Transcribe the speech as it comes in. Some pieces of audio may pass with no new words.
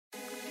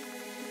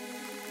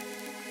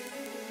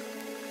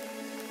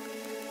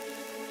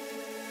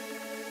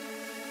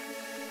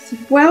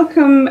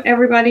Welcome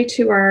everybody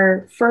to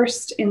our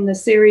first in the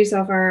series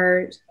of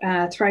our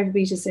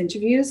Thriveabetes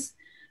interviews.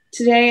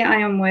 Today I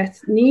am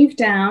with Niamh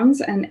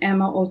Downs and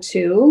Emma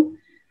O'Toole,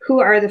 who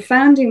are the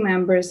founding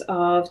members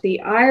of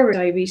the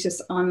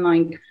IREDOC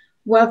online.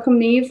 Welcome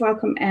Niamh,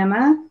 welcome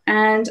Emma.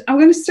 And I'm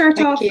going to start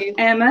Thank off, you.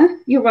 Emma,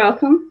 you're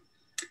welcome.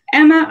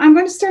 Emma, I'm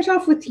going to start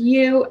off with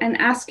you and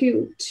ask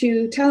you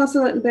to tell us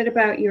a little bit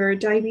about your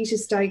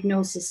diabetes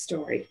diagnosis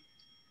story.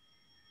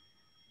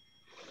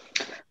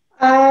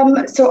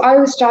 So I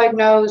was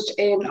diagnosed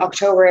in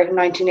October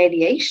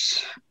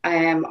 1988.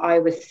 I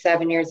was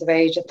 7 years of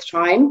age at the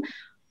time.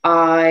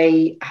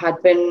 I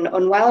had been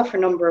unwell for a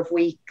number of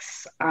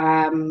weeks.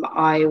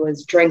 I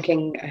was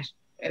drinking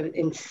an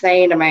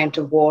insane amount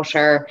of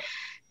water.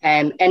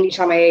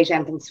 Anytime I ate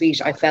anything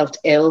sweet, I felt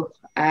ill.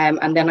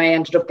 And then I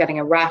ended up getting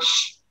a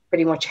rash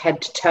pretty much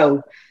head to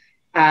toe.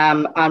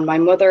 And my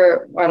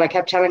mother, well, I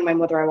kept telling my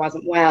mother I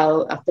wasn't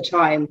well at the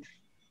time.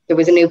 There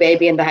was a new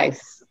baby in the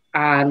house.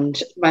 And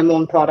my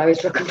mum thought I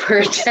was looking for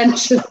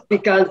attention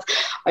because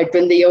I'd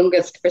been the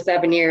youngest for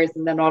 7 years,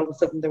 and then all of a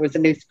sudden there was a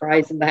new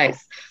surprise in the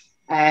house.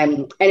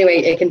 Anyway,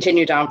 it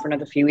continued on for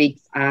another few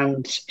weeks,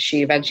 and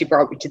she eventually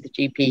brought me to the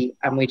GP,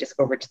 and we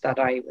discovered that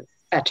I was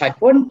a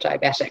type 1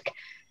 diabetic.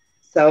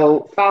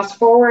 So fast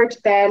forward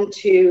then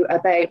to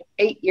about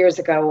 8 years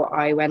ago,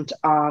 I went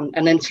on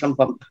an insulin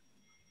pump.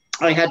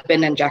 I had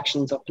been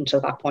injections up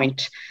until that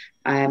point.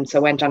 So I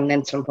went on an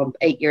insulin pump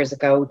 8 years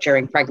ago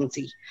during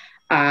pregnancy.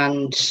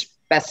 And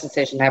best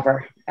decision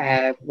ever.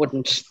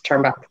 Wouldn't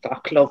turn back the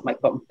clock. Love my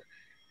pump.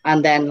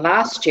 And then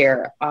last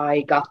year I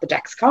got the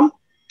Dexcom,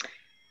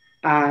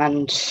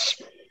 and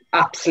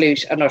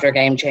absolute and utter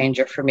game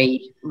changer for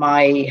me.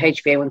 My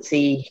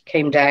HbA1c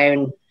came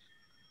down,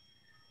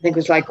 I think it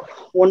was like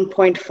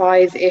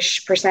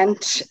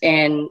 1.5-ish%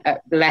 in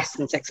less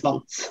than 6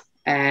 months.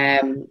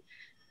 And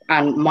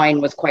mine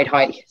was quite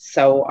high.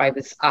 So I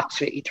was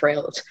absolutely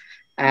thrilled.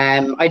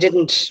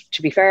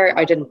 To be fair,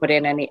 I didn't put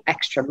in any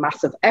extra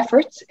massive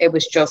efforts. It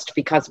was just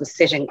because it was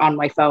sitting on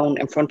my phone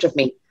in front of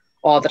me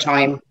all the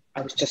time.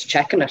 I was just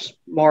checking it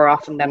more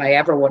often than I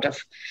ever would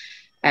have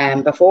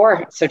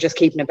before. So just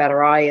keeping a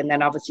better eye, and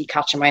then obviously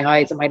catching my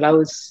highs and my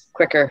lows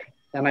quicker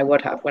than I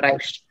would have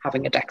without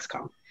having a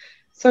Dexcom.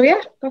 So yeah,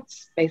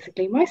 that's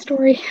basically my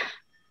story.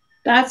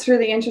 That's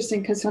really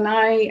interesting, because when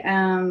I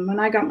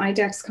got my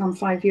Dexcom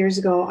 5 years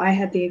ago, I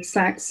had the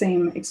exact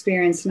same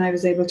experience, and I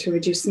was able to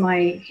reduce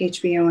my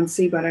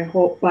HbA1c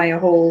by a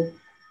whole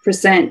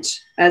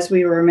percent as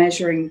we were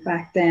measuring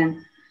back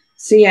then.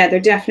 So yeah, they're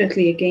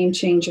definitely a game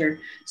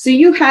changer. So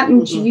you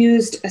hadn't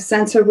used a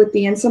sensor with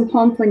the insulin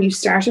pump when you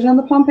started on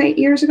the pump 8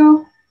 years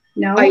ago?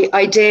 No,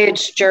 I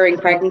did during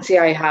pregnancy.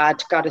 I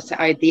had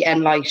the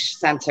N-Lite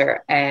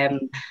sensor.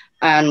 And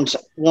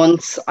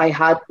once I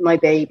had my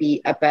baby,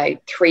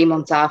 about 3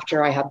 months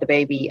after I had the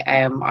baby,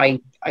 I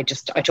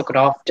took it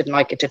off, didn't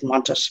like it, didn't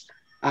want it,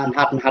 and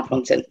hadn't had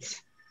one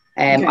since.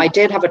 Okay. I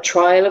did have a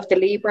trial of the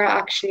Libra,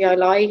 actually,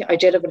 I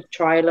did have a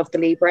trial of the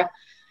Libra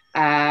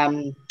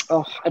a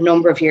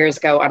number of years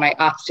ago, and I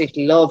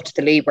absolutely loved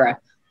the Libra,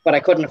 but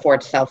I couldn't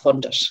afford to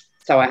self-fund it,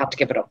 so I had to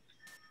give it up.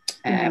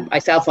 I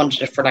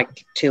self-funded it for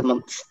like 2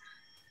 months,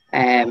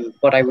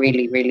 but I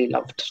really, really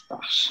loved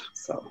that.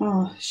 So.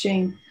 Oh,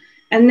 shame.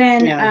 And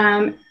then,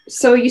 yeah.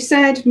 So you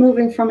said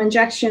moving from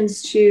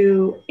injections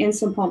to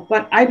insulin pump,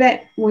 but I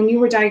bet when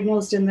you were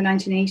diagnosed in the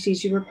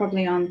 1980s, you were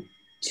probably on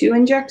 2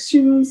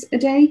 injections a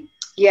day?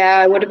 Yeah,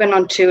 I would have been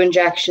on 2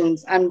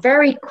 injections, and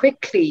very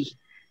quickly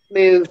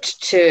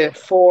moved to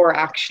 4,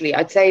 actually.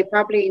 I'd say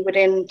probably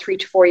within 3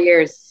 to 4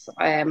 years,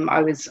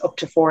 I was up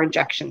to 4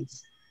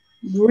 injections.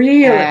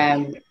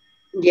 Really?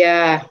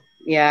 Yeah.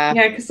 Yeah,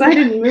 because I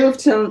didn't move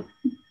till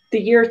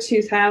the year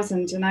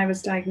 2000, and I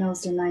was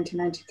diagnosed in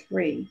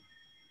 1993.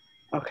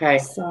 Okay.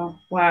 So,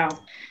 wow.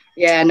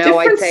 Yeah, no,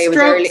 I'd say it was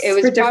early. It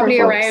was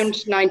probably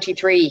around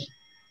 93,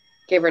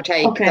 give or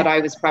take, that I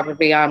was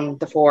probably on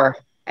the 4.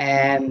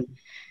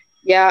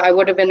 Yeah, I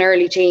would have been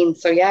early teens.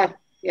 So yeah.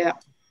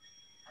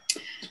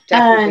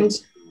 Definitely.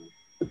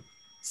 And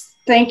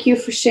thank you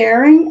for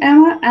sharing,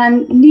 Emma.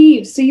 And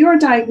Niamh, so your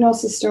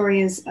diagnosis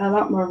story is a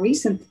lot more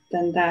recent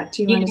than that.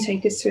 Do you want to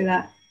take us through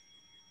that?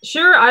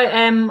 Sure.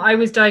 I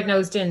was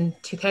diagnosed in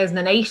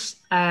 2008.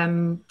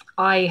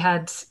 I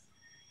had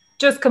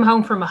just come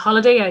home from a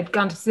holiday. I'd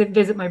gone to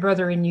visit my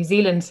brother in New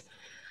Zealand.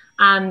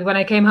 And when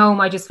I came home,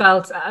 I just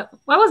felt, I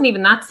wasn't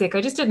even that sick.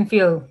 I just didn't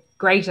feel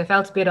great. I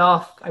felt a bit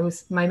off.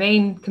 My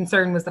main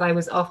concern was that I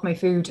was off my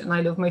food, and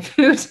I love my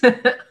food,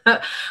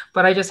 but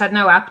I just had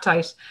no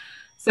appetite.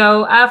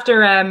 So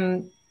after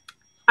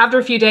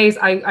a few days,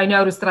 I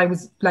noticed that I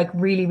was like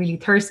really, really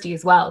thirsty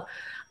as well.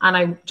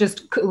 And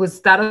it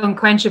was that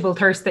unquenchable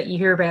thirst that you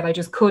hear about. I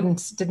just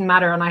didn't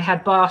matter. And I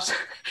had bought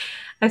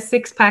a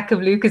 6-pack of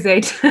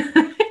Lucozade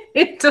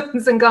in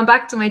tons and gone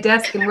back to my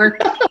desk and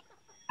worked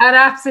and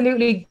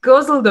absolutely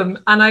guzzled them.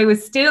 And I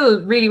was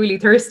still really, really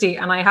thirsty.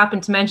 And I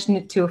happened to mention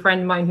it to a friend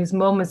of mine whose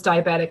mum was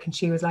diabetic. And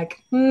she was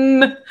like,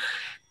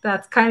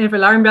 that's kind of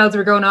alarm bells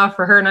were going off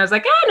for her. And I was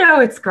like, no,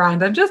 it's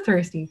grand. I'm just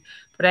thirsty.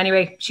 But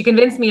anyway, she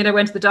convinced me, and I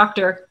went to the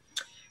doctor.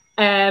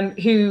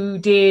 who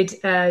did,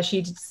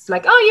 she's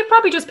like, oh, you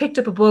probably just picked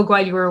up a bug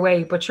while you were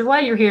away, but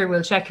while you're here,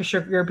 we'll check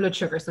your blood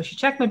sugar. So she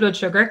checked my blood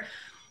sugar,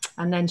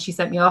 and then she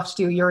sent me off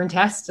to do a urine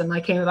test, and I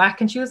came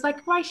back and she was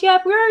like, right, yeah,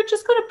 we're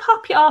just going to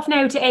pop you off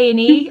now to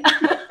A&E.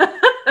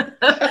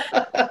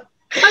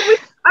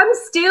 I'm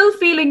still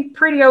feeling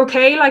pretty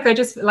okay. Like, I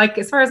just, like,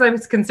 as far as I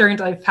was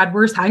concerned, I've had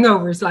worse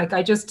hangovers. Like,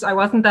 I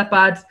wasn't that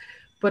bad.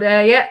 But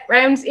yeah,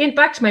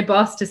 back to my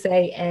boss to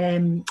say,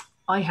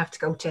 I have to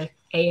go to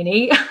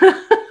A&E.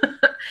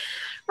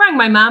 Rang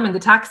my mum in the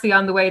taxi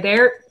on the way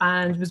there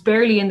and was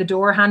barely in the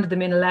door, handed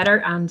them in a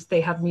letter, and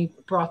they had me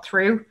brought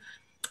through.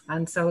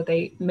 And so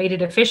they made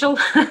it official.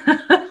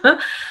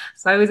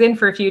 So I was in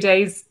for a few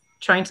days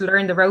trying to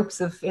learn the ropes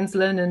of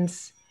insulin and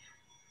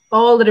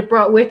all that it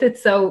brought with it.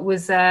 So it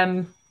was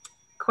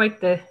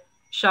quite the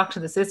shock to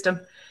the system.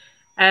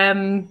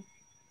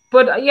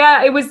 But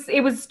yeah, it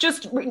was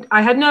just,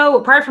 I had no,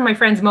 apart from my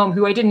friend's mum,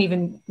 who I didn't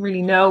even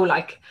really know,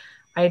 like,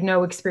 I had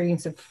no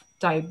experience of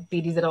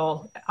diabetes at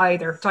all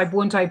either. Type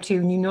 1, type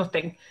 2, knew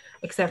nothing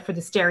except for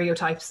the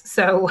stereotypes.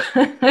 So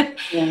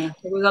yeah.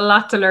 There was a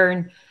lot to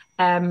learn,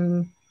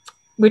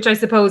 which I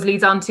suppose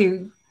leads on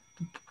to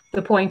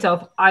the point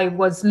of I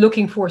was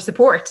looking for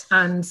support,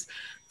 and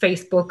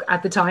Facebook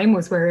at the time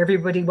was where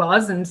everybody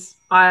was. And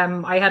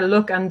I had a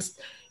look, and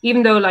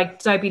even though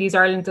like Diabetes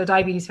Ireland, the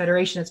Diabetes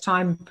Federation at the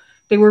time,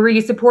 they were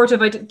really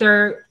supportive.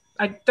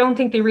 I don't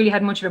think they really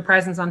had much of a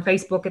presence on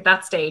Facebook at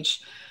that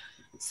stage.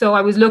 So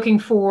I was looking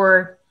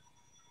for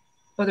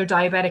other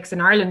diabetics in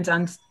Ireland,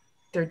 and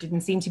there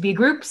didn't seem to be a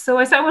group. So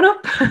I set one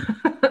up.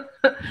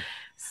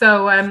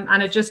 So,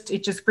 and it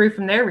just grew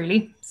from there,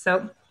 really.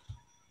 So.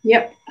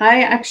 Yep,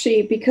 I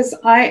actually, because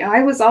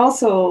I was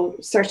also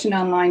searching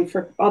online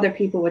for other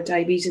people with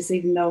diabetes,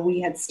 even though we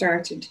had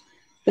started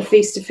the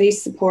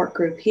face-to-face support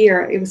group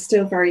here, it was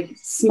still very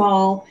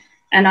small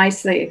and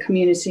isolated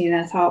community. And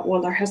I thought,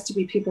 well, there has to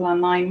be people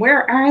online.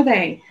 Where are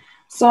they?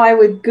 So I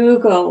would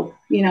Google,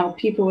 you know,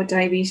 people with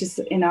diabetes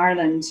in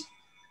Ireland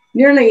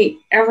nearly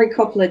every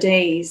couple of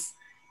days.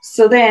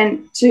 So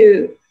then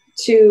to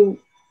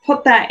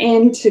put that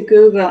into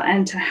Google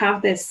and to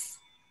have this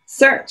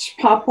search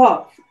pop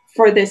up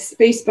for this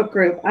Facebook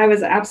group, I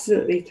was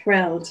absolutely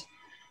thrilled.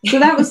 So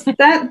that was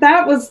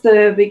that was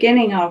the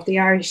beginning of the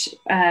Irish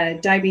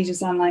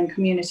diabetes online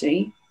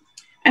community,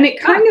 and it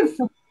kind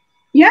of,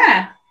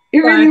 yeah, it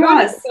really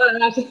was.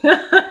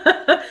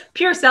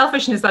 Pure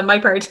selfishness on my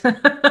part. No,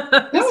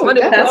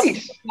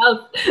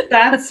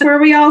 that's where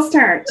we all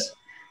start.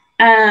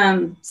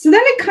 So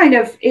then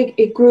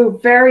it grew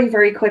very,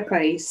 very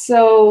quickly.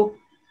 So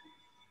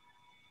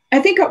I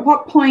think at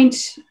what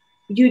point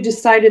you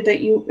decided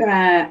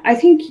that I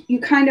think you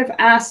kind of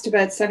asked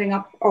about setting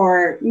up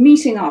or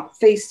meeting up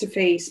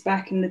face-to-face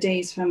back in the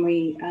days when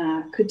we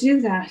could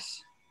do that.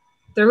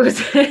 There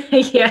was,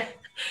 yeah,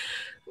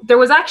 there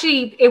was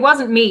actually, it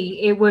wasn't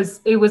me. It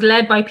was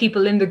led by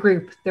people in the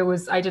group. There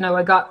was, I don't know,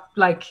 I got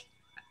like,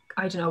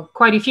 I don't know,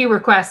 quite a few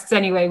requests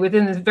anyway,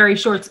 within a very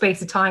short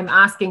space of time,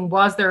 asking,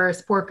 was there a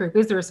support group?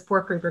 Is there a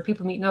support group? Are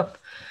people meeting up?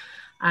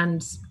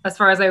 And as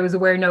far as I was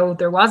aware, no,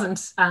 there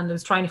wasn't. And I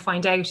was trying to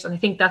find out. And I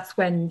think that's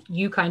when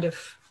you kind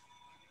of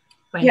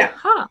went, yeah.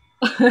 Huh.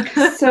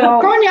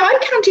 So, Grania, I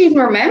can't even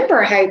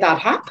remember how that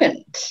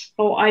happened.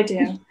 Oh, I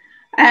do.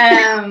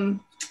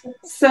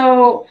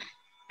 So,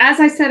 as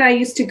I said, I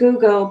used to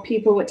Google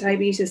people with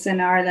diabetes in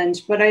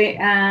Ireland, but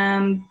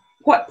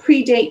what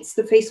predates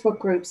the Facebook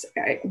groups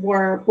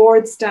were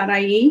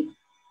boards.ie.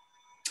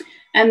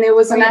 And there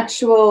was an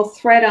actual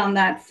thread on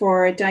that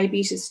for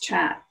diabetes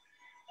chat.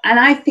 And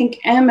I think,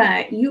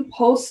 Emma, you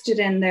posted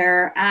in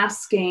there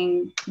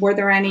asking, were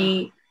there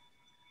any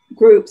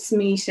groups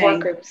meeting?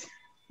 What groups?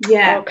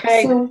 Yeah.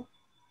 Okay.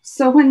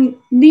 So when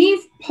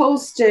Niamh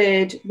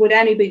posted, would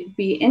anybody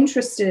be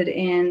interested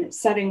in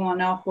setting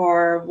one up,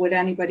 or would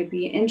anybody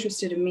be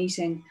interested in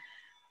meeting?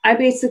 I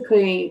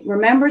basically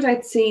remembered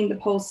I'd seen the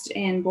post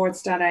in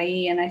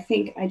boards.ie, and I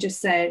think I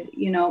just said,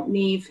 you know,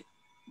 Niamh,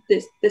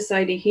 this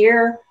lady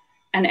here,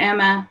 and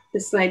Emma,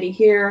 this lady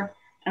here.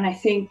 And I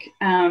think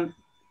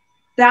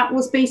that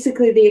was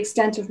basically the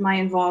extent of my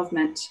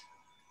involvement.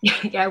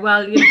 Yeah,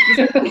 well,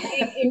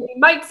 it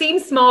might seem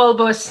small,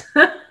 but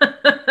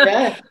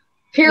yeah.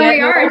 Here we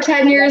are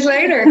 10 years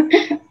later.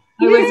 It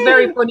was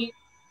very funny,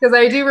 because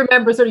I do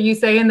remember sort of you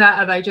saying that,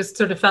 and I just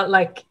sort of felt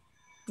like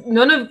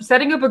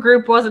setting up a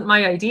group wasn't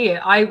my idea.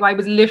 I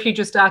was literally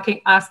just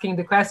asking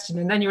the question,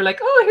 and then you were like,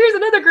 oh, here's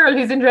another girl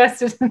who's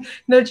interested.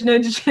 Nudge,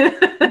 nudge.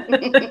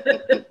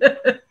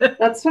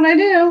 That's what I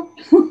do.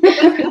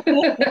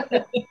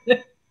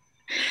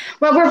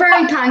 Well, we're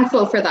very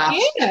thankful for that.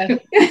 Yeah.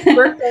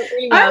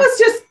 Really well. I was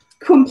just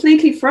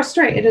completely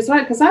frustrated as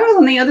well, because I was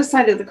on the other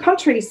side of the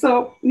country.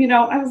 So, you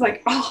know, I was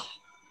like, oh,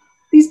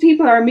 these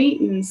people are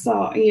meeting.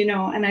 So, you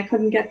know, and I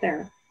couldn't get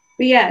there.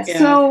 But yeah.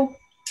 So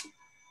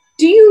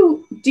do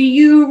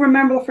you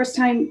remember the first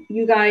time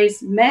you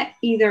guys met,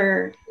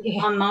 either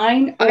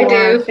online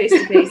or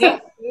face-to-face?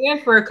 We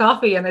went for a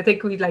coffee, and I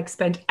think we like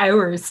spent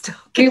hours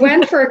talking. We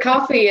went for a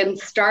coffee in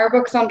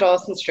Starbucks on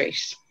Dawson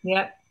Street.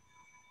 Yeah.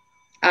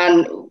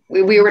 And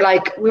we were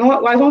like,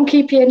 I won't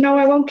keep you. No,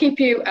 I won't keep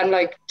you. And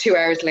like 2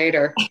 hours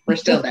later, we're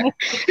still there.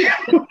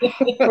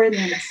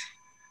 Brilliant.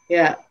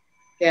 Yeah.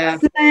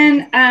 So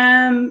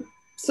then,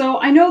 so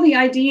I know the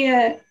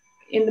idea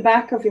in the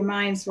back of your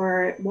minds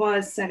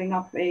was setting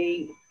up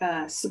a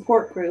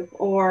support group,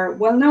 or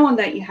well, knowing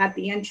that you had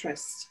the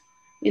interest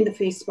in the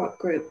Facebook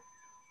group.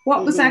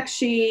 What was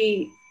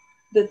actually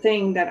the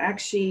thing that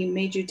actually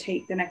made you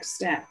take the next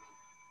step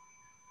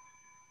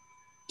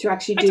to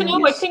actually do it? I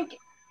don't know.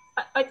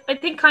 I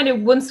think kind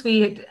of once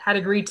we had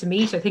agreed to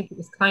meet, I think it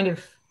was kind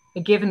of a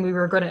given we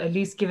were going to at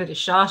least give it a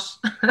shot.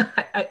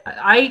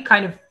 I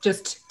kind of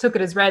just took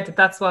it as read that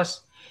that's what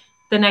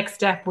the next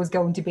step was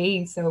going to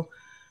be. So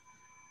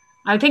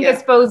I think, I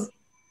suppose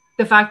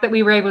the fact that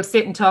we were able to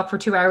sit and talk for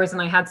 2 hours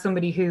and I had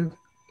somebody who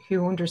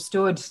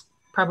understood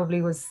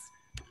probably was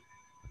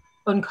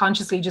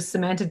unconsciously just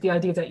cemented the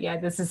idea that, yeah,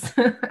 this is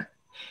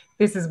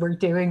this is worth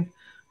doing.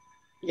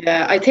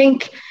 Yeah, I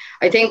think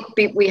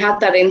we had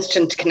that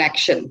instant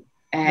connection,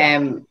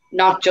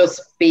 not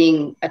just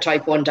being a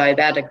type 1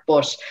 diabetic,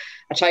 but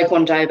a type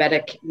 1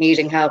 diabetic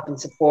needing help and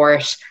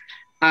support,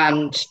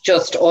 and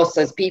just us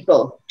as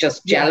people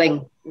just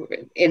gelling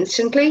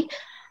instantly.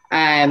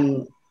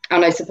 And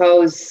I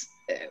suppose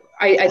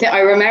I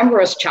remember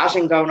us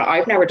chatting, going,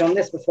 I've never done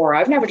this before.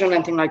 I've never done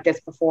anything like this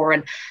before.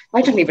 And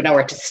I didn't even know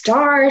where to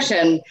start.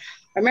 And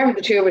I remember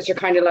the two of us were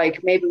kind of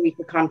like, maybe we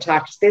could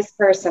contact this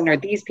person or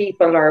these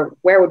people, or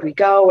where would we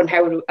go, and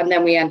and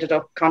then we ended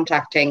up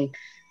contacting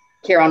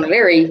Ciarán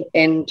O'Leary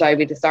in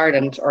Diabetes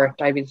Ireland, or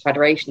Diabetes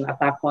Federation at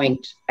that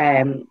point,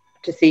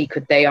 to see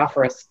could they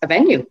offer us a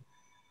venue.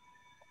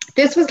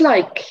 This was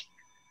like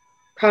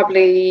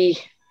probably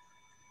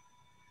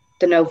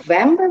the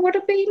November, would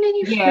it be,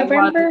 Niamh?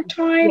 November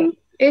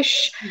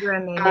time-ish.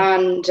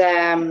 And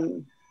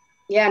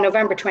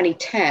November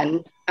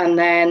 2010. And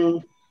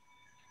then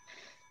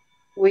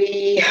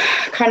we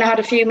kind of had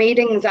a few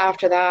meetings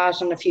after that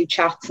and a few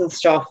chats and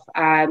stuff,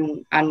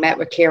 and met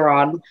with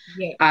Ciarán,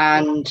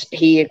 and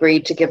he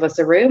agreed to give us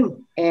a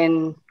room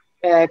in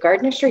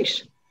Gardiner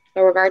Street,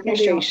 Lower Gardiner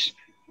Street.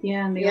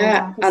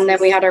 Yeah. And then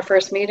we had our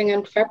first meeting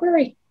in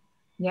February.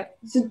 Yeah.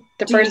 So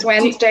the first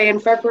Wednesday in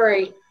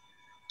February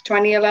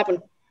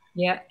 2011.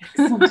 Yeah.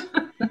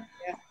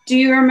 Do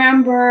you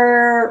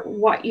remember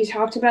what you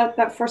talked about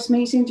that first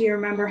meeting? Do you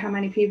remember how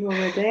many people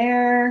were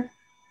there?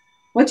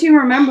 What do you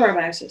remember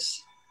about it?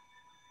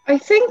 I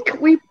think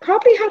we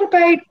probably had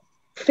about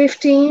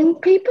 15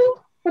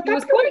 people. It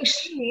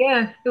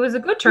was a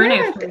good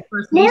turnout for the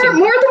first meeting.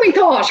 More than we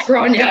thought,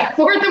 Grania.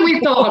 More than we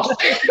thought.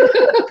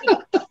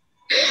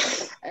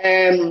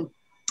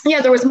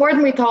 There was more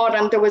than we thought,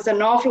 and there was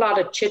an awful lot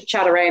of chit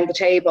chat around the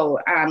table.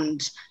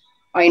 And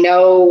I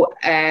know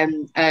a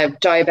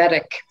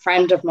diabetic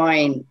friend of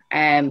mine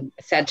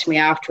said to me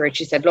afterwards,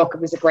 she said, look,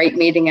 it was a great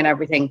meeting and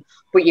everything,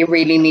 but you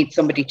really need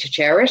somebody to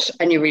chair it,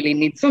 and you really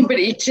need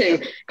somebody to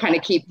kind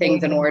of keep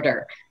things in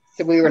order.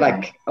 So we were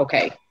like,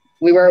 okay,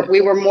 we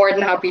were more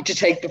than happy to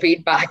take the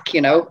feedback,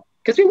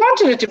 because we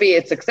wanted it to be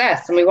a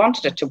success and we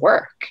wanted it to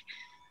work.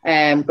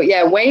 But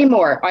yeah, way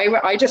more.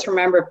 I just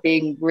remember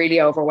being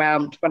really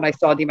overwhelmed when I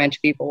saw the amount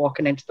of people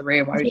walking into the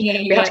room. We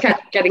had to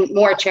keep getting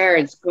more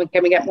chairs.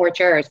 Can we get more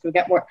chairs? Can we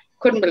get more?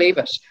 Couldn't believe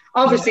it.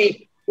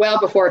 Obviously, well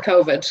before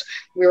COVID,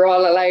 we were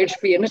all allowed to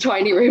be in a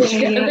tiny room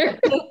together.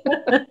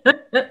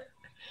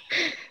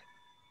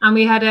 And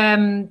we had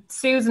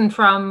Susan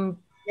from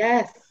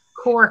Yes.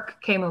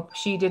 Cork came up.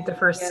 She did the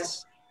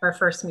first our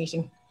first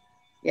meeting.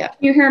 Yeah. Can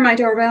you hear my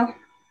doorbell?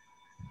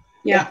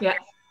 Yeah.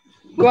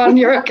 Go on,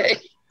 you're okay.